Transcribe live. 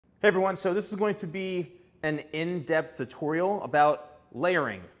Hey everyone, so this is going to be an in-depth tutorial about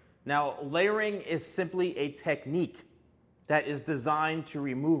layering. Now, layering is simply a technique that is designed to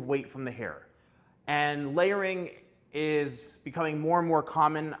remove weight from the hair. And layering is becoming more and more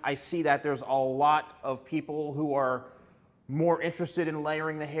common. I see that there's a lot of people who are more interested in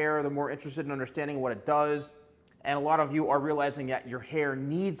layering the hair, they're more interested in understanding what it does, and a lot of you are realizing that your hair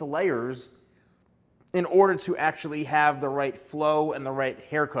needs layers in order to actually have the right flow and the right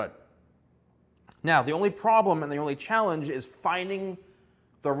haircut. Now, the only problem and the only challenge is finding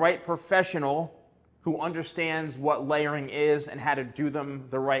the right professional who understands what layering is and how to do them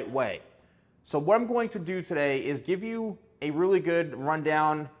the right way. So what I'm going to do today is give you a really good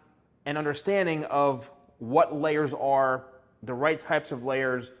rundown and understanding of what layers are, the right types of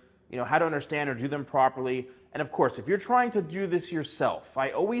layers, how to understand or do them properly. And of course, if you're trying to do this yourself, I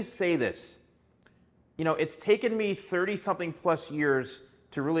always say this, it's taken me 30-something plus years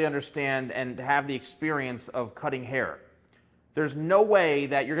to really understand and to have the experience of cutting hair. There's no way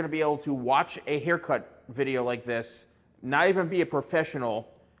that you're going to be able to watch a haircut video like this, not even be a professional,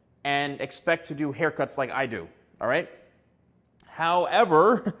 and expect to do haircuts like I do, all right?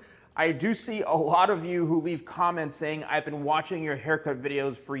 However, I do see a lot of you who leave comments saying, I've been watching your haircut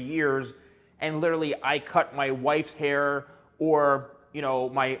videos for years, and literally I cut my wife's hair, or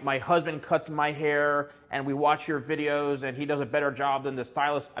my husband cuts my hair and we watch your videos and he does a better job than the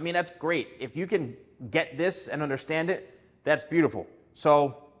stylist. I mean, that's great. If you can get this and understand it, that's beautiful.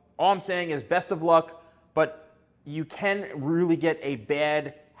 So all I'm saying is best of luck, but you can really get a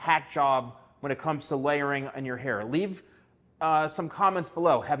bad hack job when it comes to layering in your hair. Leave some comments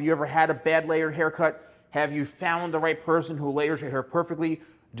below. Have you ever had a bad layered haircut? Have you found the right person who layers your hair perfectly?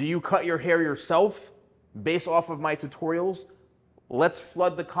 Do you cut your hair yourself based off of my tutorials? Let's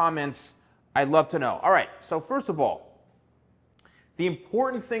flood the comments. I'd love to know. All right, so first of all, the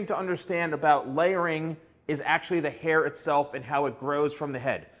important thing to understand about layering is actually the hair itself and how it grows from the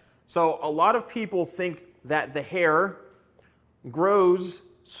head. So a lot of people think that the hair grows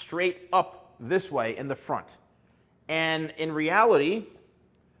straight up this way in the front. And in reality,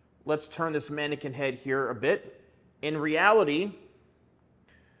 let's turn this mannequin head here a bit. In reality,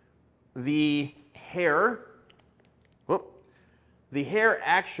 the hair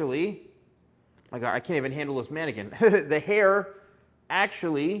actually, my God, I can't even handle this mannequin. The hair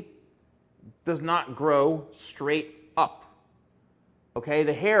actually does not grow straight up. Okay,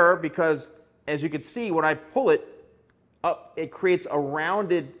 the hair, because as you can see, when I pull it up, it creates a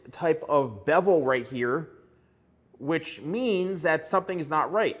rounded type of bevel right here, which means that something is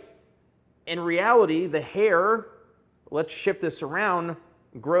not right. In reality, the hair, let's shift this around,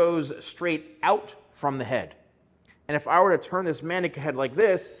 grows straight out from the head. And if I were to turn this mannequin head like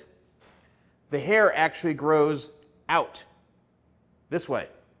this, the hair actually grows out this way.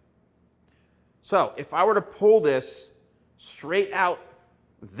 So if I were to pull this straight out,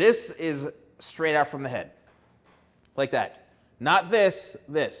 this is straight out from the head, like that. Not this,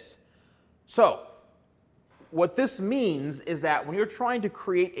 this. So what this means is that when you're trying to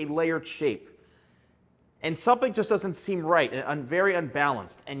create a layered shape, and something just doesn't seem right and very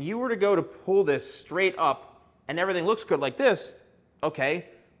unbalanced, and you were to go to pull this straight up, and everything looks good like this, okay,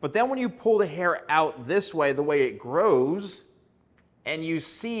 but then when you pull the hair out this way, the way it grows, and you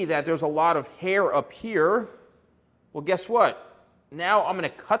see that there's a lot of hair up here, well, guess what? Now I'm going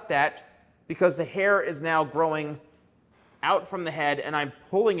to cut that because the hair is now growing out from the head, and I'm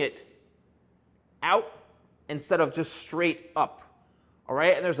pulling it out instead of just straight up, all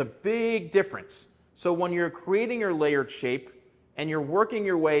right? And there's a big difference. So when you're creating your layered shape and you're working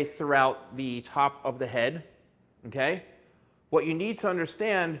your way throughout the top of the head, okay, what you need to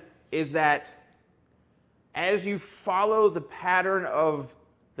understand is that as you follow the pattern of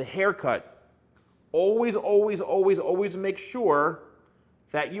the haircut, always, always, always, always make sure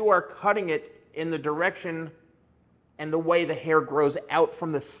that you are cutting it in the direction and the way the hair grows out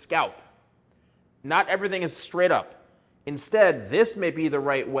from the scalp. Not everything is straight up. Instead, this may be the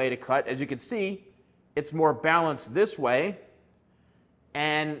right way to cut. As you can see, it's more balanced this way.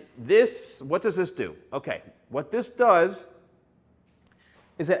 And this, what does this do? Okay, what this does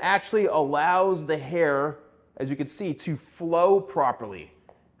is it actually allows the hair, as you can see, to flow properly.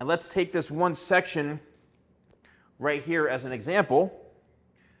 And let's take this one section right here as an example.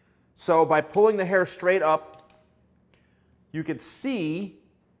 So by pulling the hair straight up, you can see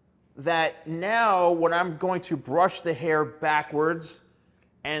that now when I'm going to brush the hair backwards,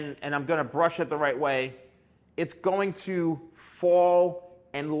 and I'm going to brush it the right way, it's going to fall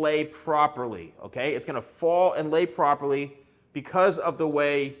and lay properly, okay? It's going to fall and lay properly because of the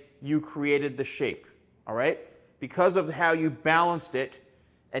way you created the shape, all right? Because of how you balanced it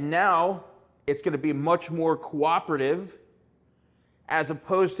And now it's going to be much more cooperative, as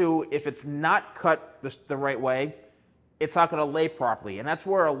opposed to if it's not cut the right way, it's not going to lay properly. And that's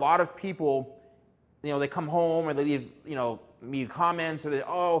where a lot of people, they come home or they leave, me comments, or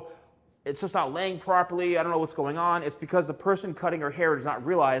oh, it's just not laying properly, I don't know what's going on. It's because the person cutting her hair does not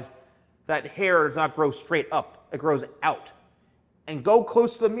realize that hair does not grow straight up, it grows out. And go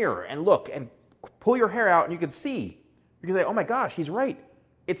close to the mirror and look and pull your hair out and you can see. You can say, oh my gosh, he's right.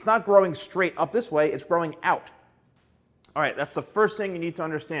 It's not growing straight up this way, it's growing out. All right, that's the first thing you need to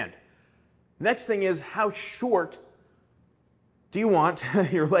understand. Next thing is, how short do you want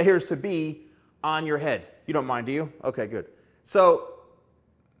your layers to be on your head? You don't mind, do you? Okay, good. So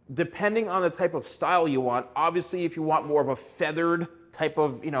depending on the type of style you want, obviously if you want more of a feathered type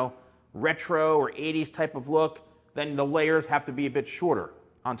of, retro or 80s type of look, then the layers have to be a bit shorter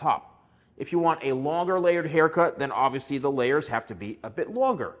on top. If you want a longer layered haircut, then obviously the layers have to be a bit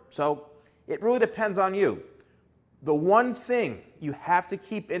longer. So it really depends on you. The one thing you have to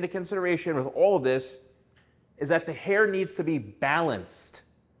keep into consideration with all of this is that the hair needs to be balanced,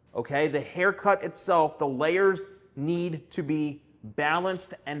 okay? The haircut itself, the layers need to be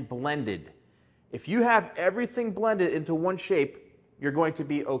balanced and blended. If you have everything blended into one shape, you're going to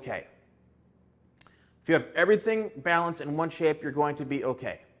be okay. If you have everything balanced in one shape, you're going to be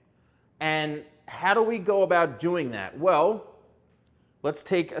okay. And how do we go about doing that? Well, let's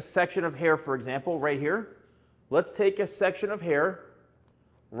take a section of hair, for example, right here. Let's take a section of hair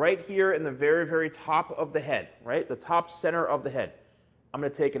right here in the very, very top of the head, right? The top center of the head. I'm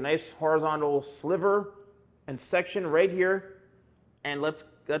going to take a nice horizontal sliver and section right here, and let's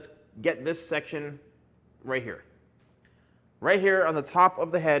get this section right here. Right here on the top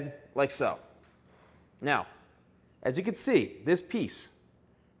of the head, like so. Now, as you can see, this piece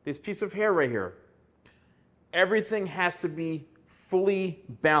of hair right here, everything has to be fully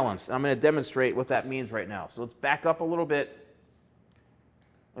balanced. I'm going to demonstrate what that means right now. So let's back up a little bit.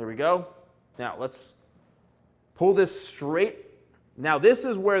 There we go. Now let's pull this straight. Now this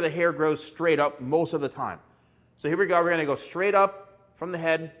is where the hair grows straight up most of the time. So here we go. We're going to go straight up from the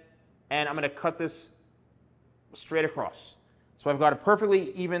head, and I'm going to cut this straight across. So I've got a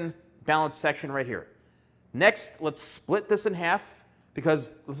perfectly even balanced section right here. Next, let's split this in half, because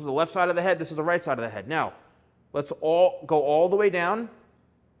this is the left side of the head, this is the right side of the head. Now, let's all go all the way down,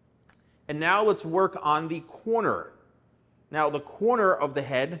 and now let's work on the corner. Now, the corner of the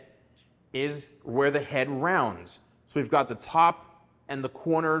head is where the head rounds. So we've got the top and the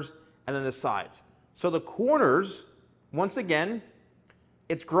corners and then the sides. So the corners, once again,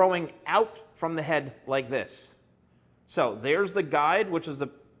 it's growing out from the head like this. So there's the guide, which is the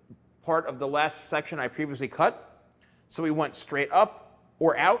part of the last section I previously cut. So we went straight up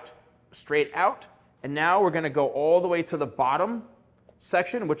or out, straight out, and now we're going to go all the way to the bottom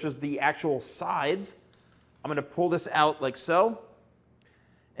section, which is the actual sides. I'm going to pull this out like so.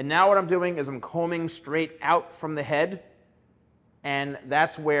 And now what I'm doing is I'm combing straight out from the head, and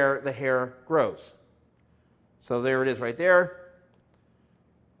that's where the hair grows. So there it is right there.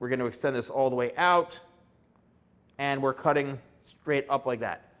 We're going to extend this all the way out, and we're cutting straight up like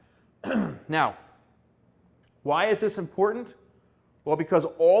that. Now, why is this important? Well, because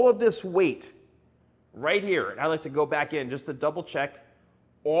all of this weight right here, and I like to go back in just to double check,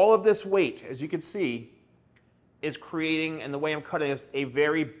 all of this weight, as you can see, is creating, and the way I'm cutting is a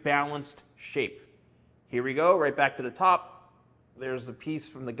very balanced shape. Here we go, right back to the top. There's the piece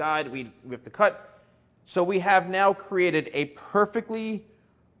from the guide we have to cut. So we have now created a perfectly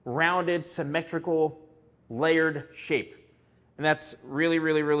rounded, symmetrical, layered shape. And that's really,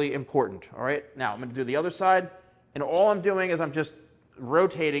 really, really important. All right, now I'm going to do the other side. And all I'm doing is I'm just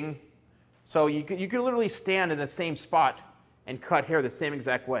rotating. So you could literally stand in the same spot and cut hair the same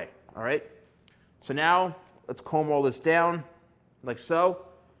exact way. All right, so now let's comb all this down like so.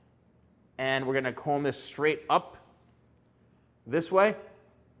 And we're going to comb this straight up this way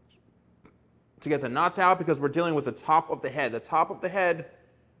to get the knots out, because we're dealing with the top of the head. The top of the head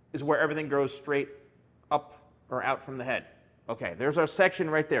is where everything grows straight up or out from the head. Okay, there's our section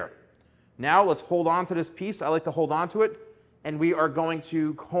right there. Now let's hold on to this piece. I like to hold on to it, and we are going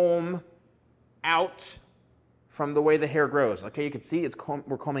to comb out from the way the hair grows. Okay, you can see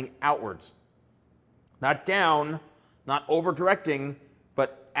we're combing outwards. Not down, not over directing,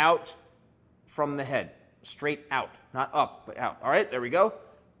 but out from the head. Straight out, not up, but out. All right, there we go.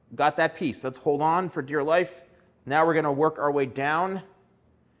 Got that piece. Let's hold on for dear life. Now we're going to work our way down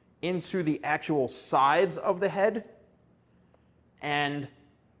into the actual sides of the head, and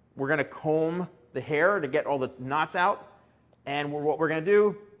we're going to comb the hair to get all the knots out. And what we're going to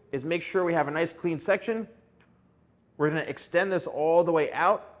do is make sure we have a nice clean section. We're going to extend this all the way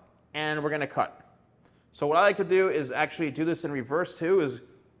out, and we're going to cut. So what I like to do is actually do this in reverse too, is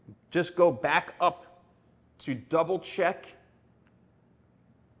just go back up to double check.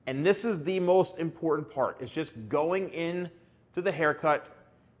 And this is the most important part, is just going in to the haircut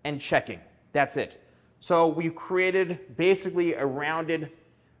and checking. That's it. So we've created basically a rounded,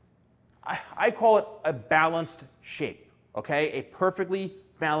 I call it a balanced shape, okay? A perfectly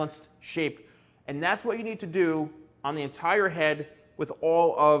balanced shape. And that's what you need to do on the entire head with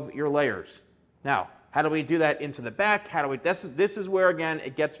all of your layers. Now, how do we do that into the back? How do we, this is where, again,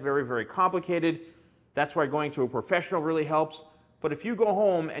 it gets very, very complicated. That's why going to a professional really helps. But if you go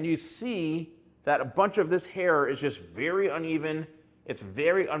home and you see that a bunch of this hair is just very uneven, it's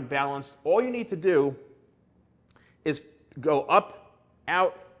very unbalanced, all you need to do is go up,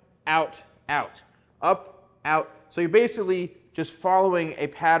 out, out, out, up, out. So you're basically just following a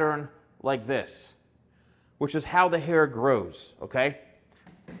pattern like this, which is how the hair grows, okay?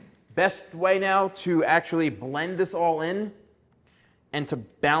 Best way now to actually blend this all in and to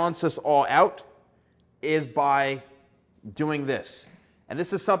balance this all out is by doing this. And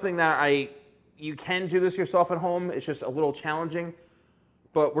this is something that you can do this yourself at home. It's just a little challenging,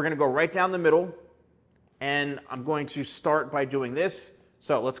 but we're gonna go right down the middle, and I'm going to start by doing this.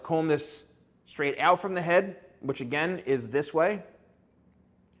 So let's comb this straight out from the head, which again is this way,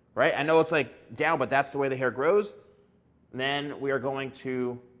 right? I know it's like down, but that's the way the hair grows. And then we are going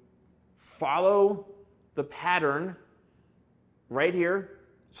to follow the pattern right here,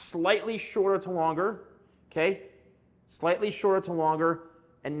 slightly shorter to longer, okay? Slightly shorter to longer.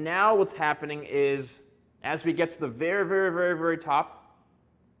 And now what's happening is, as we get to the very, very, very, very top,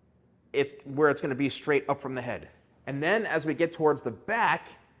 it's where it's going to be straight up from the head. And then as we get towards the back,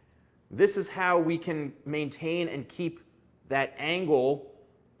 this is how we can maintain and keep that angle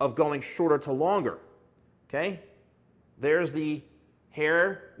of going shorter to longer, okay? There's the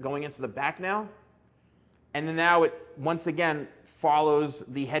hair going into the back now. And then now it, once again, follows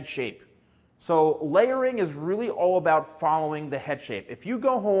the head shape. So layering is really all about following the head shape. If you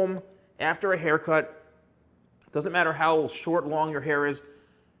go home after a haircut, doesn't matter how short, long your hair is,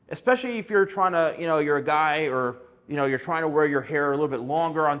 especially if you're trying to, you're a guy, or you're trying to wear your hair a little bit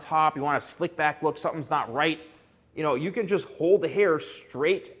longer on top, you want a slick back look, something's not right, you can just hold the hair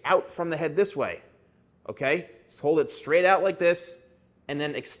straight out from the head this way, okay? Just hold it straight out like this, and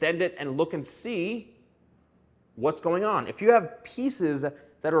then extend it and look and see what's going on. If you have pieces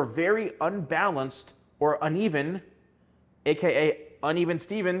that are very unbalanced or uneven, aka uneven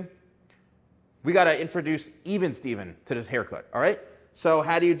Steven, we got to introduce even Steven to this haircut, all right? So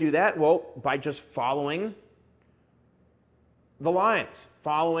how do you do that? Well, by just following the lines,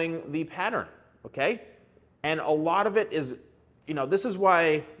 following the pattern, okay? And a lot of it is, this is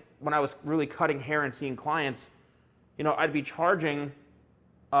why when I was really cutting hair and seeing clients, I'd be charging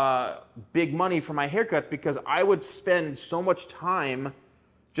big money for my haircuts, because I would spend so much time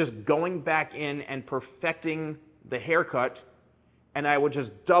just going back in and perfecting the haircut, and I would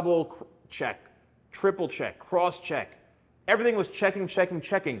just double check, triple check, cross check. Everything was checking, checking,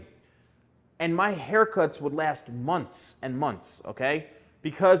 checking. And my haircuts would last months and months, okay?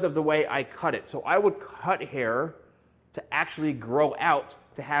 Because of the way I cut it. So I would cut hair to actually grow out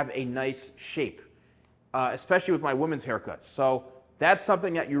to have a nice shape, especially with my women's haircuts. So that's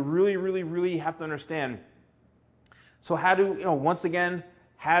something that you really, really, really have to understand. So how do, once again,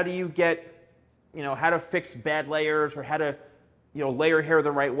 how do you get, how to fix bad layers, or how to, layer hair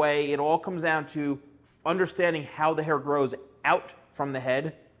the right way? It all comes down to understanding how the hair grows out from the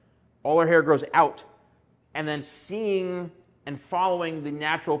head. All our hair grows out, and then seeing and following the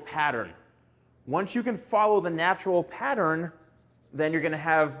natural pattern. Once you can follow the natural pattern, then you're going to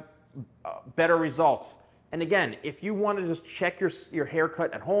have better results. And again, if you want to just check your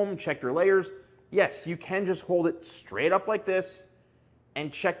haircut at home, check your layers, yes, you can just hold it straight up like this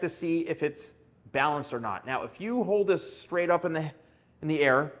and check to see if it's balanced or not. Now, if you hold this straight up in the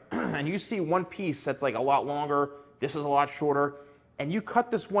air and you see one piece that's like a lot longer, this is a lot shorter, and you cut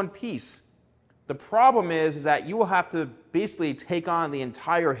this one piece, the problem is that you will have to basically take on the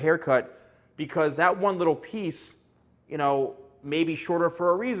entire haircut, because that one little piece, may be shorter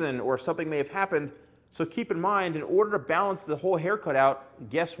for a reason, or something may have happened. So keep in mind, in order to balance the whole haircut out,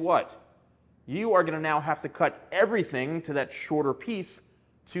 guess what? You are going to now have to cut everything to that shorter piece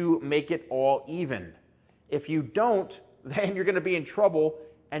to make it all even. If you don't, then you're going to be in trouble,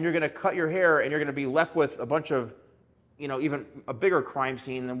 and you're going to cut your hair, and you're going to be left with a bunch of, even a bigger crime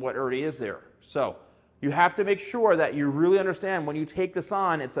scene than what already is there. So you have to make sure that you really understand when you take this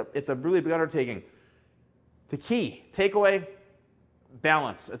on, it's a really big undertaking. The key takeaway: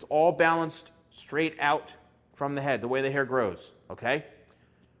 balance. It's all balanced straight out from the head, the way the hair grows, okay?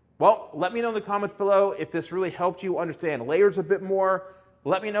 Well, let me know in the comments below if this really helped you understand layers a bit more.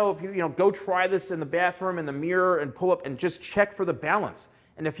 Let me know if you go try this in the bathroom, in the mirror, and pull up and just check for the balance.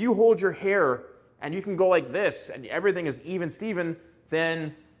 And if you hold your hair and you can go like this and everything is even Steven,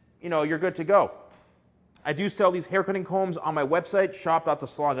 then you're good to go. I do sell these hair cutting combs on my website,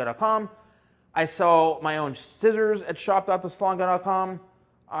 shop.thesalonguy.com. I sell my own scissors at shop.thesalonguy.com.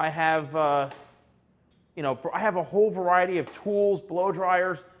 I have I have a whole variety of tools, blow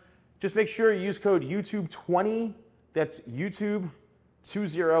dryers. Just make sure you use code YouTube20. That's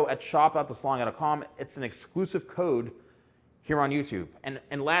YouTube20 at shop.thesalonguy.com. It's an exclusive code here on YouTube.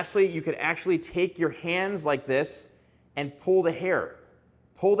 And lastly, you could actually take your hands like this and pull the hair.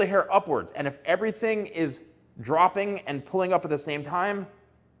 Pull the hair upwards. And if everything is dropping and pulling up at the same time,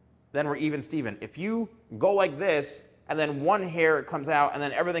 then we're even Steven. If you go like this and then one hair comes out and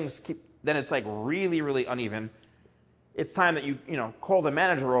then then it's like really, really uneven, it's time that you call the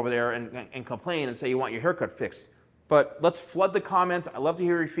manager over there and complain and say you want your haircut fixed. But let's flood the comments. I love to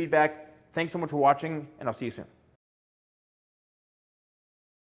hear your feedback. Thanks so much for watching, and I'll see you soon.